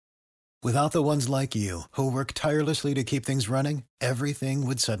Without the ones like you, who work tirelessly to keep things running, everything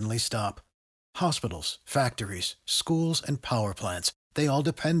would suddenly stop. Hospitals, factories, schools, and power plants, they all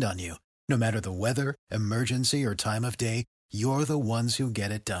depend on you. No matter the weather, emergency, or time of day, you're the ones who get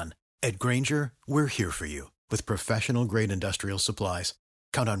it done. At Grainger, we're here for you with professional-grade industrial supplies.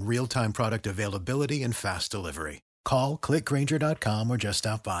 Count on real-time product availability and fast delivery. Call, clickgrainger.com, or just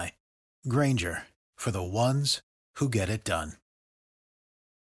stop by. Grainger, for the ones who get it done.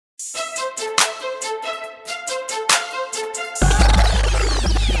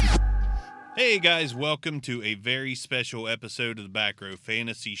 Hey guys, welcome to a very special episode of the Back Row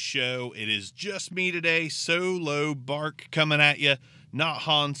Fantasy Show. It is just me today, Solo Bark, coming at you. Not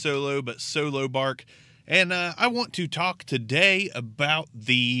Han Solo, but Solo Bark. And I want to talk today about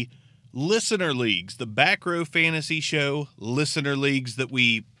the listener leagues, the Back Row Fantasy Show listener leagues that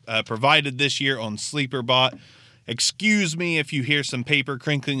we provided this year on SleeperBot. Excuse me if you hear some paper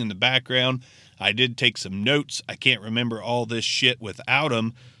crinkling in the background. I did take some notes. I can't remember all this shit without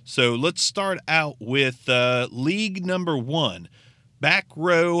them. So let's start out with League number 1. Back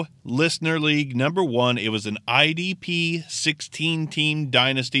Row Listener League number 1. It was an IDP 16-team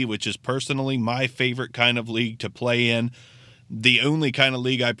dynasty, which is personally my favorite kind of league to play in. The only kind of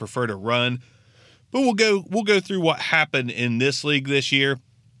league I prefer to run. But we'll go through what happened in this league this year.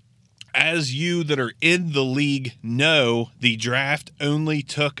 As you that are in the league know, the draft only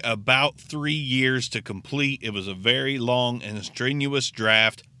took about 3 years to complete. It was a very long and strenuous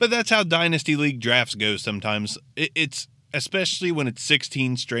draft, but that's how Dynasty League drafts go sometimes. It's especially when it's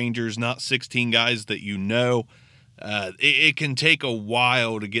 16 strangers, not 16 guys that you know. It can take a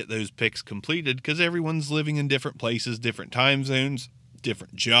while to get those picks completed because everyone's living in different places, different time zones,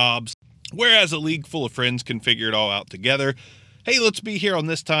 different jobs, whereas a league full of friends can figure it all out together. Hey, let's be here on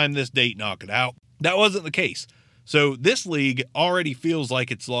this time, this date, knock it out. That wasn't the case. So this league already feels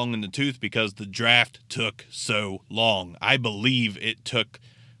like it's long in the tooth because the draft took so long. I believe it took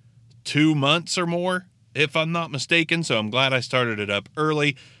 2 months or more, if I'm not mistaken. So I'm glad I started it up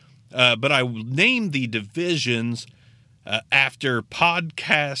early. But I named the divisions after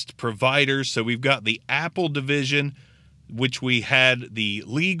podcast providers. So we've got the Apple division, which we had the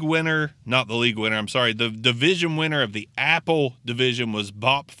league winner, not the league winner, I'm sorry, the division winner of the Apple division was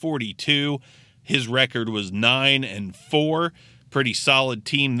Bop42. His record was 9-4. Pretty solid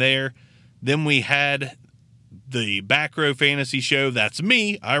team there. Then we had the Back Row Fantasy Show. That's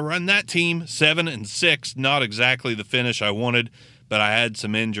me. I run that team, 7-6. Not exactly the finish I wanted, but I had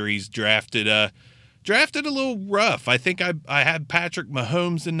some injuries. Drafted a little rough. I think I had Patrick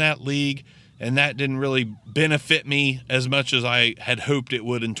Mahomes in that league, and that didn't really benefit me as much as I had hoped it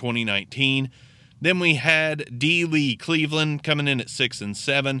would in 2019. Then we had D. Lee Cleveland coming in at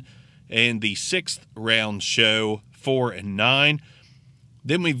 6-7, and the 6th round show 4-9.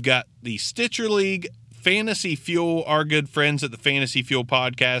 Then we've got the Stitcher League. Fantasy Fuel, our good friends at the Fantasy Fuel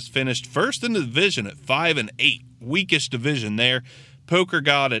podcast, finished first in the division at 5-8. Weakest division there. Poker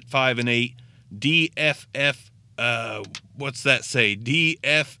God at 5-8. DFF what's that say?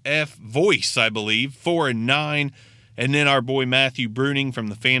 DFF Voice, I believe, 4-9. And then our boy Matthew Bruning from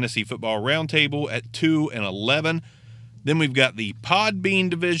the Fantasy Football Roundtable at 2-11. Then we've got the Podbean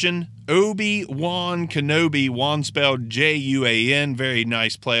division. Obi-Wan Kenobi, Wan spelled Juan, very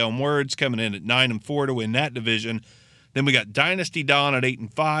nice play on words, coming in at 9-4 to win that division. Then we got Dynasty Don at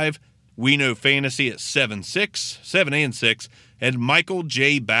 8-5. We Know Fantasy at 7-6, and Michael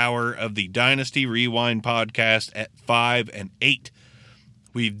J. Bauer of the Dynasty Rewind podcast at 5-8.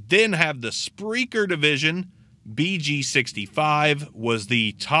 We then have the Spreaker division. BG65 was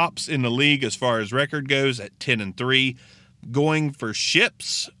the tops in the league as far as record goes at 10-3. Going for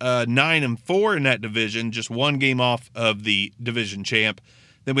ships, 9-4 in that division, just one game off of the division champ.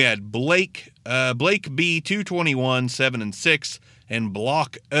 Then we had Blake B 221, 7-6, and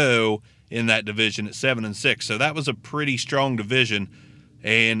Block O in that division at 7-6. So that was a pretty strong division.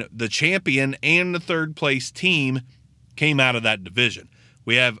 And the champion and the third place team came out of that division.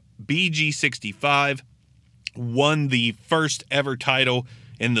 We have BG65 won the first ever title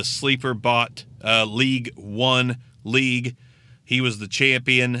in the SleeperBot League 1 league. He was the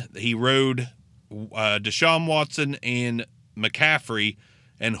champion. He rode Deshaun Watson and McCaffrey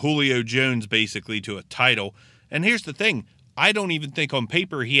and Julio Jones basically to a title. And here's the thing. I don't even think on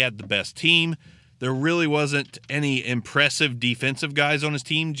paper he had the best team. There really wasn't any impressive defensive guys on his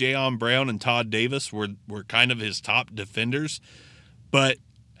team. Jayon Brown and Todd Davis were kind of his top defenders. But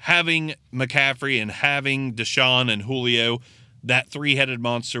having McCaffrey and having Deshaun and Julio, that three-headed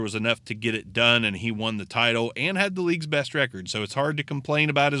monster was enough to get it done, and he won the title and had the league's best record. So it's hard to complain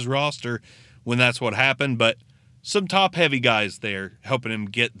about his roster when that's what happened. But some top-heavy guys there helping him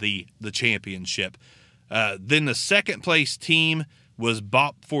get the championship. Then the second place team was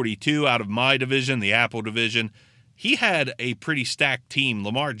Bop 42 out of my division, the Apple division. He had a pretty stacked team.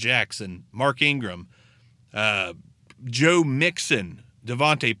 Lamar Jackson, Mark Ingram, Joe Mixon,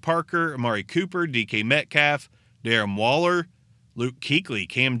 Devontae Parker, Amari Cooper, DK Metcalf, Darren Waller, Luke Kuechly,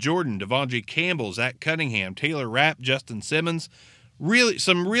 Cam Jordan, Devondre Campbell, Zach Cunningham, Taylor Rapp, Justin Simmons.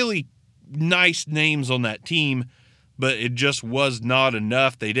 Some really nice names on that team, but it just was not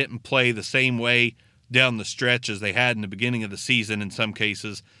enough. They didn't play the same way down the stretch as they had in the beginning of the season in some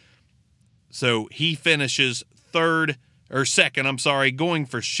cases. So he finishes second, going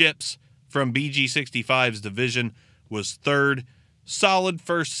for Ships from BG65's division was third. Solid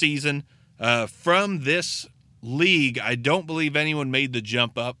first season. From this league, I don't believe anyone made the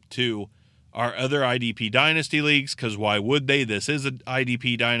jump up to our other IDP Dynasty leagues, because why would they? This is an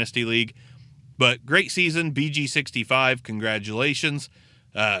IDP Dynasty league. But great season, BG65, congratulations.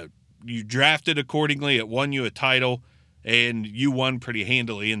 You drafted accordingly, it won you a title, and you won pretty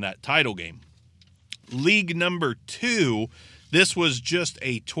handily in that title game. League number 2, this was just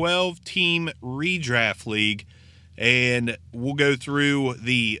a 12-team redraft league, and we'll go through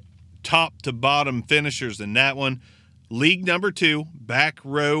the top to bottom finishers in that one. League number 2, Back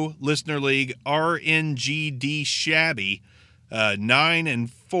Row Listener League, RNGD Shabby,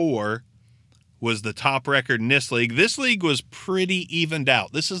 9-4 was the top record in this league. This league was pretty evened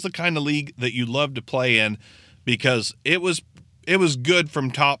out. This is the kind of league that you love to play in because it was good from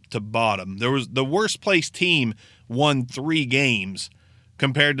top to bottom. There was the worst placed team won 3 games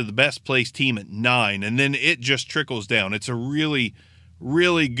compared to the best placed team at 9, and then it just trickles down. It's a really,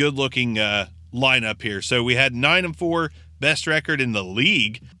 really good looking lineup here. So we had 9-4, best record in the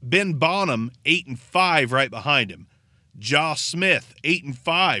league. Ben Bonham 8-5 right behind him. Josh Smith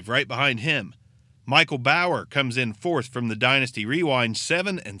 8-5 right behind him. Michael Bauer comes in 4th from the Dynasty Rewind,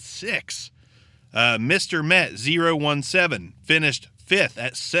 7-6. Mr. Met 017 finished 5th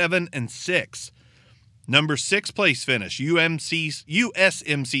at 7-6. Number 6 place finish,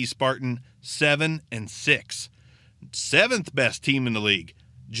 USMC Spartan, 7-6. 7th best team in the league,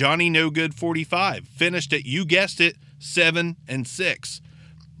 Johnny No Good 45, finished at, you guessed it, 7-6.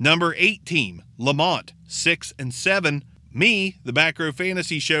 Number 8 team, Lamont, 6-7. Me, the Back Row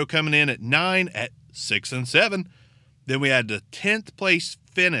Fantasy Show, coming in at 9 at 6-7. Then we had the 10th place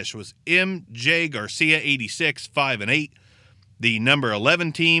finish was MJ Garcia 86, 5-8. The number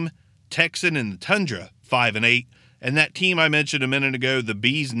 11 team, Texan in the Tundra, 5-8. And that team I mentioned a minute ago, the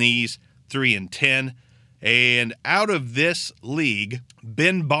Bee's Knees, 3-10. And out of this league,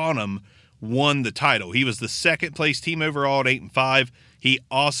 Ben Bonham won the title. He was the second place team overall at 8-5. He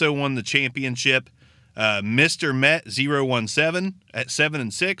also won the championship. Mr. Met 017 at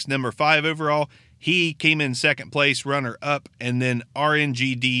 7-6, number 5 overall. He came in second place, runner up, and then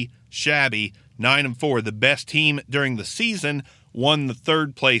RNGD Shabby 9-4, the best team during the season, won the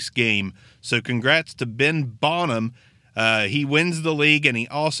 3rd place game. So congrats to Ben Bonham. He wins the league, and he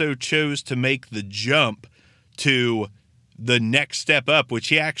also chose to make the jump to the next step up, which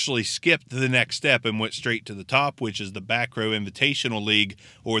he actually skipped the next step and went straight to the top, which is the Back Row Invitational League,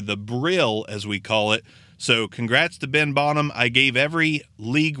 or the Brill as we call it. So congrats to Ben Bonham. I gave every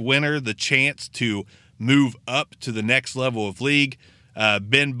league winner the chance to move up to the next level of league.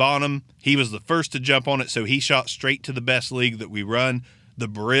 Ben Bonham, he was the first to jump on it, so he shot straight to the best league that we run, the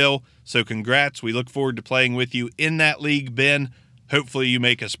Brill. So congrats. We look forward to playing with you in that league, Ben. Hopefully you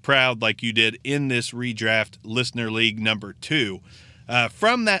make us proud like you did in this redraft listener league number 2.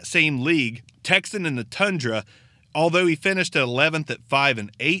 From that same league, Texan in the Tundra, although he finished at 11th at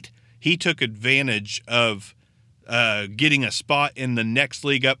 5-8, he took advantage of getting a spot in the next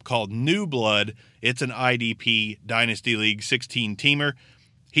league up called New Blood. It's an IDP Dynasty League 16-teamer.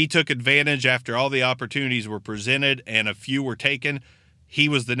 He took advantage after all the opportunities were presented and a few were taken. He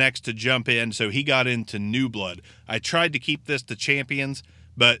was the next to jump in, so he got into New Blood. I tried to keep this to champions,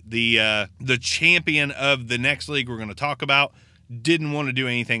 but the champion of the next league we're going to talk about didn't want to do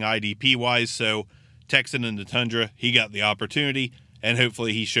anything IDP-wise, so Texan in the Tundra, he got the opportunity, and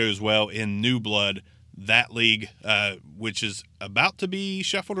hopefully he shows well in New Blood, that league, which is about to be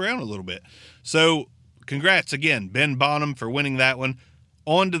shuffled around a little bit. So congrats again, Ben Bonham, for winning that one.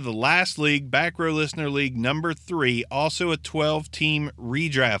 On to the last league, Back Row Listener League number 3, also a 12-team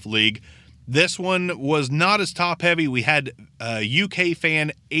redraft league. This one was not as top-heavy. We had UK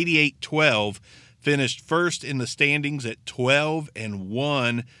Fan 8812 finished first in the standings at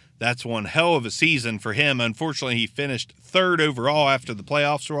 12-1. That's one hell of a season for him. Unfortunately, he finished 3rd overall after the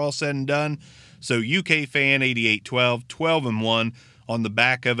playoffs were all said and done. So UK Fan 8812, 12-1, on the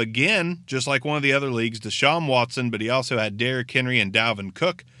back of, again, just like one of the other leagues, Deshaun Watson, but he also had Derrick Henry and Dalvin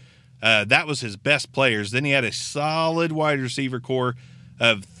Cook. That was his best players. Then he had a solid wide receiver core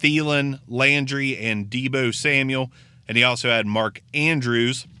of Thielen, Landry, and Deebo Samuel. And he also had Mark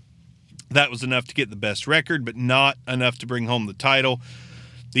Andrews. That was enough to get the best record, but not enough to bring home the title.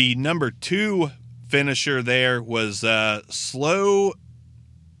 The number 2 finisher there was I'm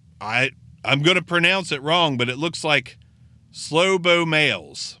going to pronounce it wrong, but it looks like Slobo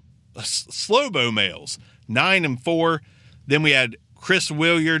Males. 9-4. Then we had Chris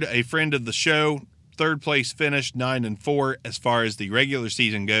Williard, a friend of the show, third place finish, 9-4 as far as the regular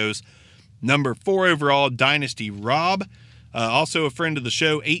season goes. Number 4 overall, Dynasty Rob, also a friend of the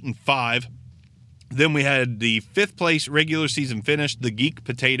show, 8-5. Then we had the 5th place regular season finish, the Geek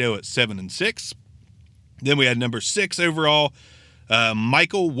Potato at 7-6. Then we had number 6 overall,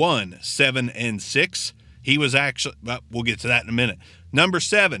 Michael 1, 7-6. He was actually, we'll get to that in a minute. Number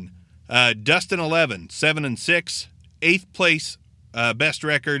 7, Dustin 11, 7-6. 8th place, best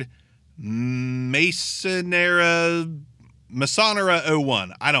record, Masonera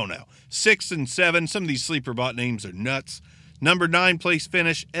 01. I don't know. 6-7. Some of these sleeper bot names are nuts. Number 9 place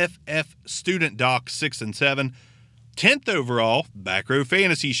finish, FF Student Doc, 6-7. 10th overall, Back Row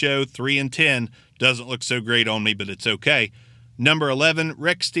Fantasy Show, 3-10. Doesn't look so great on me, but it's okay. Number 11,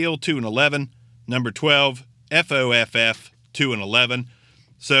 Rex Steele, 2-11. Number 12, FOFF, 2-11.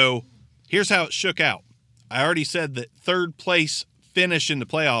 So here's how it shook out. I already said that third place finish in the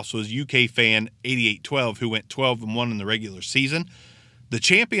playoffs was UK Fan 8812, who went 12-1 in the regular season. The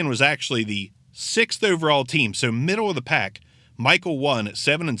champion was actually the 6th overall team, so middle of the pack. Michael 1 at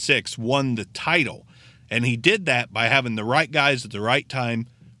 7-6 won the title, and he did that by having the right guys at the right time.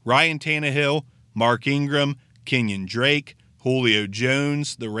 Ryan Tannehill, Mark Ingram, Kenyon Drake, Julio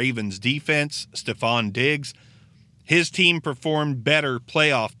Jones, the Ravens defense, Stephon Diggs. His team performed better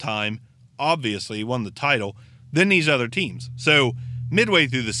playoff time, obviously won the title, than these other teams. So midway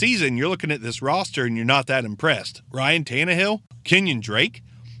through the season, you're looking at this roster and you're not that impressed. Ryan Tannehill, Kenyon Drake,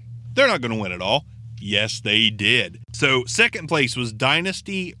 they're not going to win it all. Yes, they did. So second place was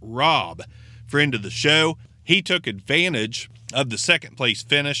Dynasty Rob, friend of the show. He took advantage of the second place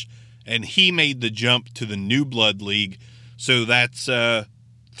finish and he made the jump to the New Blood League. So that's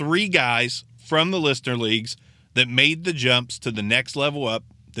 3 guys from the listener leagues that made the jumps to the next level up,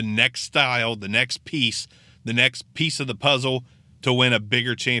 the next style, the next piece of the puzzle to win a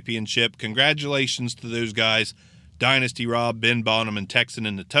bigger championship. Congratulations to those guys, Dynasty Rob, Ben Bonham, and Texan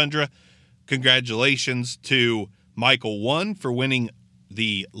in the Tundra. Congratulations to Michael 1 for winning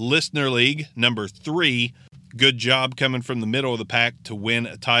the Listener League, number 3. Good job coming from the middle of the pack to win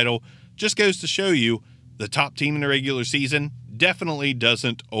a title. Just goes to show you the top team in the regular season definitely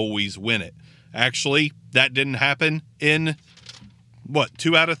doesn't always win it. Actually, that didn't happen in,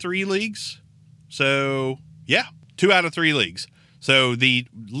 2 out of 3 leagues? So, yeah, 2 out of 3 leagues. So the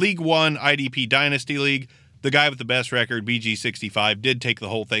League 1 IDP Dynasty League, the guy with the best record, BG65, did take the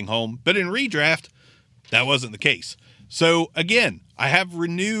whole thing home. But in redraft, that wasn't the case. So again, I have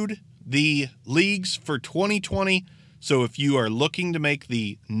renewed the leagues for 2020. So if you are looking to make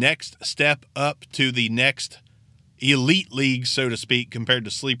the next step up to the next elite league, so to speak, compared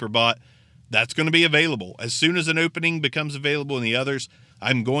to SleeperBot, that's going to be available. As soon as an opening becomes available in the others,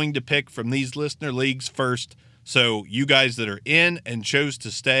 I'm going to pick from these listener leagues first. So you guys that are in and chose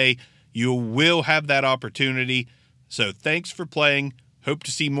to stay, you will have that opportunity. So thanks for playing. Hope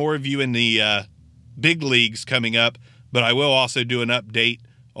to see more of you in the big leagues coming up. But I will also do an update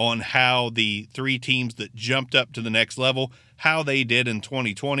on how the 3 teams that jumped up to the next level, how they did in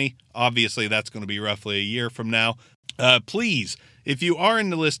 2020. Obviously, that's going to be roughly a year from now. Please, if you are in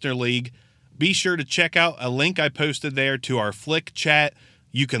the listener league, be sure to check out a link I posted there to our Flick chat.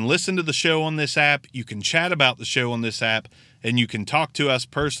 You can listen to the show on this app. You can chat about the show on this app, and you can talk to us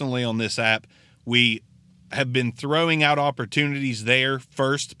personally on this app. We have been throwing out opportunities there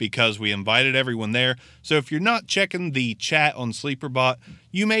first because we invited everyone there. So if you're not checking the chat on SleeperBot,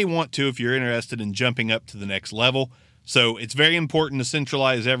 you may want to if you're interested in jumping up to the next level. So it's very important to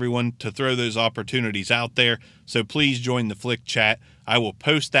centralize everyone to throw those opportunities out there. So please join the Flick chat. I will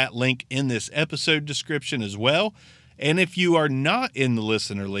post that link in this episode description as well. And if you are not in the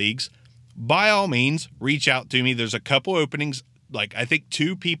listener leagues, by all means, reach out to me. There's a couple openings. Like I think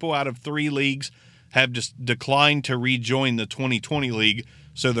 2 people out of 3 leagues have just declined to rejoin the 2020 league.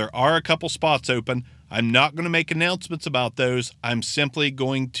 So there are a couple spots open. I'm not going to make announcements about those. I'm simply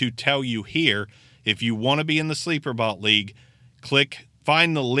going to tell you here, if you want to be in the SleeperBot League,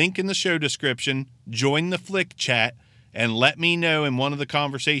 find the link in the show description, join the Flick chat, and let me know in one of the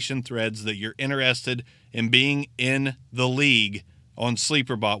conversation threads that you're interested in being in the league on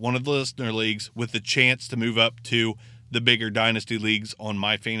SleeperBot, one of the listener leagues, with the chance to move up to the bigger dynasty leagues on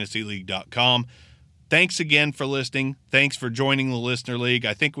myfantasyleague.com. Thanks again for listening. Thanks for joining the listener league.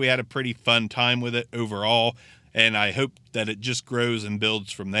 I think we had a pretty fun time with it overall, and I hope that it just grows and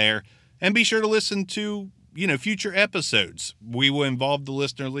builds from there. And be sure to listen to, future episodes. We will involve the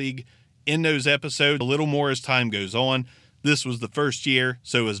listener league in those episodes a little more as time goes on. This was the first year,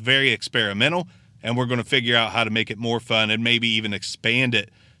 so it was very experimental, and we're going to figure out how to make it more fun and maybe even expand it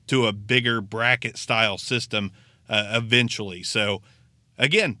to a bigger bracket style system eventually. So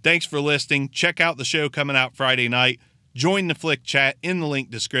again, thanks for listening. Check out the show coming out Friday night. Join the Flick Chat in the link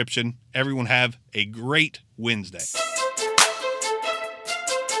description. Everyone have a great Wednesday.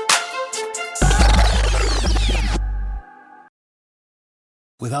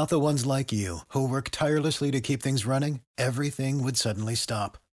 Without the ones like you, who work tirelessly to keep things running, everything would suddenly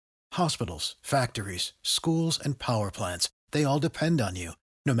stop. Hospitals, factories, schools, and power plants, they all depend on you.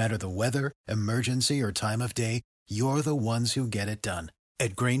 No matter the weather, emergency, or time of day, you're the ones who get it done.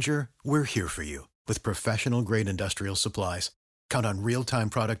 At Grainger, we're here for you with professional-grade industrial supplies. Count on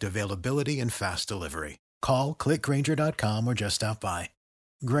real-time product availability and fast delivery. Call, click Grainger.com, or just stop by.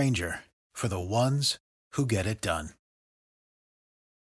 Grainger, for the ones who get it done.